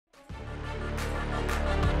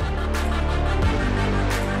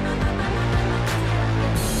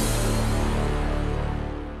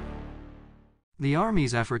The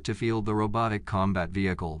Army's effort to field the Robotic Combat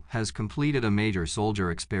Vehicle has completed a major soldier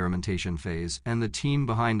experimentation phase, and the team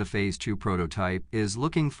behind the Phase 2 prototype is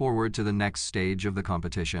looking forward to the next stage of the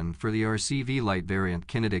competition for the RCV-Light variant.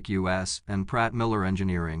 QinetiQ and Pratt Miller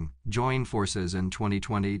Engineering joined forces in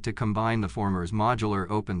 2020 to combine the former's Modular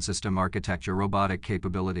Open System Architecture robotic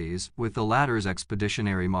capabilities with the latter's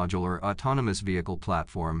Expeditionary Modular Autonomous Vehicle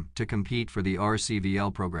platform to compete for the RCV-L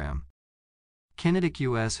program.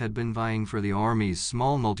 QinetiQ had been vying for the Army's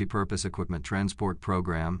Small Multipurpose Equipment Transport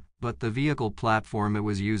program, but the vehicle platform it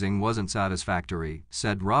was using wasn't satisfactory,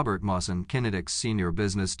 said Robert Mawson, QinetiQ's Senior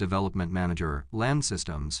Business Development Manager, Land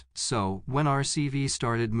Systems. So, when RCV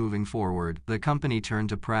started moving forward, the company turned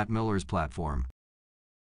to Pratt Miller's platform.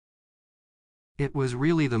 It was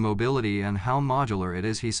really the mobility and how modular it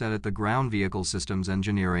is, he said at the Ground Vehicle Systems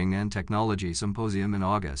Engineering and Technology Symposium in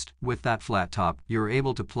August. With that flat top, you're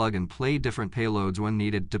able to plug and play different payloads when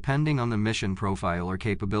needed depending on the mission profile or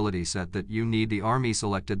capability set that you need. The Army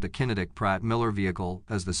selected the QinetiQ Pratt Miller vehicle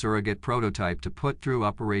as the surrogate prototype to put through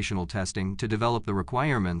operational testing to develop the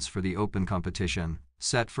requirements for the open competition,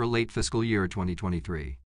 set for late fiscal year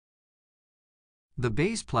 2023. The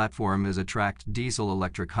base platform is a tracked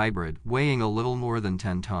diesel-electric hybrid weighing a little more than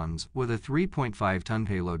 10 tons with a 3.5-ton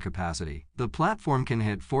payload capacity. The platform can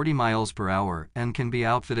hit 40 miles per hour and can be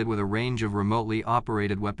outfitted with a range of remotely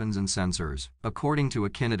operated weapons and sensors, according to a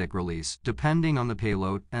QinetiQ release. Depending on the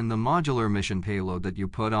payload and the modular mission payload that you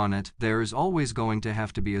put on it, there's always going to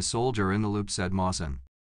have to be a soldier in the loop, said Mawson.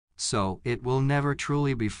 So, it will never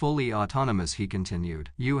truly be fully autonomous, he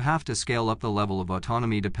continued. You have to scale up the level of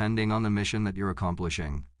autonomy depending on the mission that you're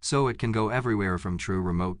accomplishing, so it can go everywhere from true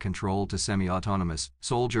remote control to semi-autonomous.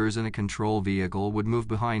 Soldiers in a control vehicle would move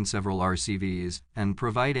behind several RCVs and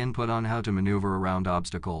provide input on how to maneuver around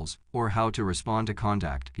obstacles or how to respond to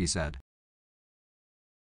contact, he said.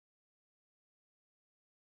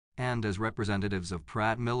 And as representatives of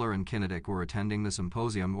Pratt Miller and QinetiQ were attending the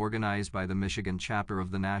symposium organized by the Michigan chapter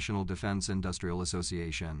of the National Defense Industrial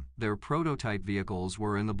Association, their prototype vehicles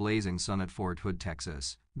were in the blazing sun at Fort Hood,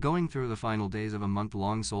 Texas, going through the final days of a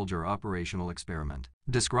month-long soldier operational experiment.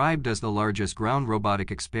 Described as the largest ground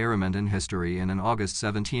robotic experiment in history in an August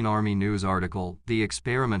 17 Army News article, the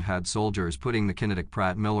experiment had soldiers putting the QinetiQ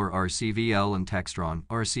Pratt Miller RCV-L and Textron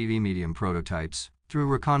RCV medium prototypes through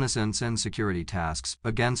reconnaissance and security tasks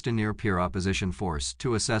against a near-peer opposition force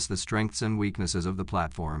to assess the strengths and weaknesses of the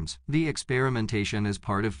platforms. The experimentation is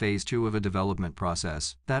part of Phase 2 of a development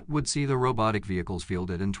process that would see the robotic vehicles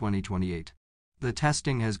fielded in 2028. The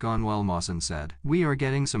testing has gone well, Mawson said. We are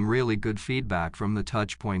getting some really good feedback from the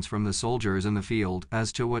touch points from the soldiers in the field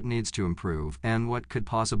as to what needs to improve and what could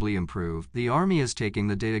possibly improve. The Army is taking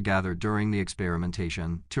the data gathered during the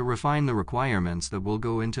experimentation to refine the requirements that will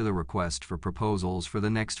go into the request for proposals for the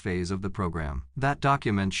next phase of the program. That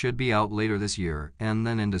document should be out later this year, and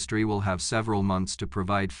then industry will have several months to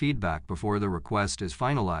provide feedback before the request is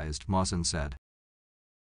finalized, Mawson said.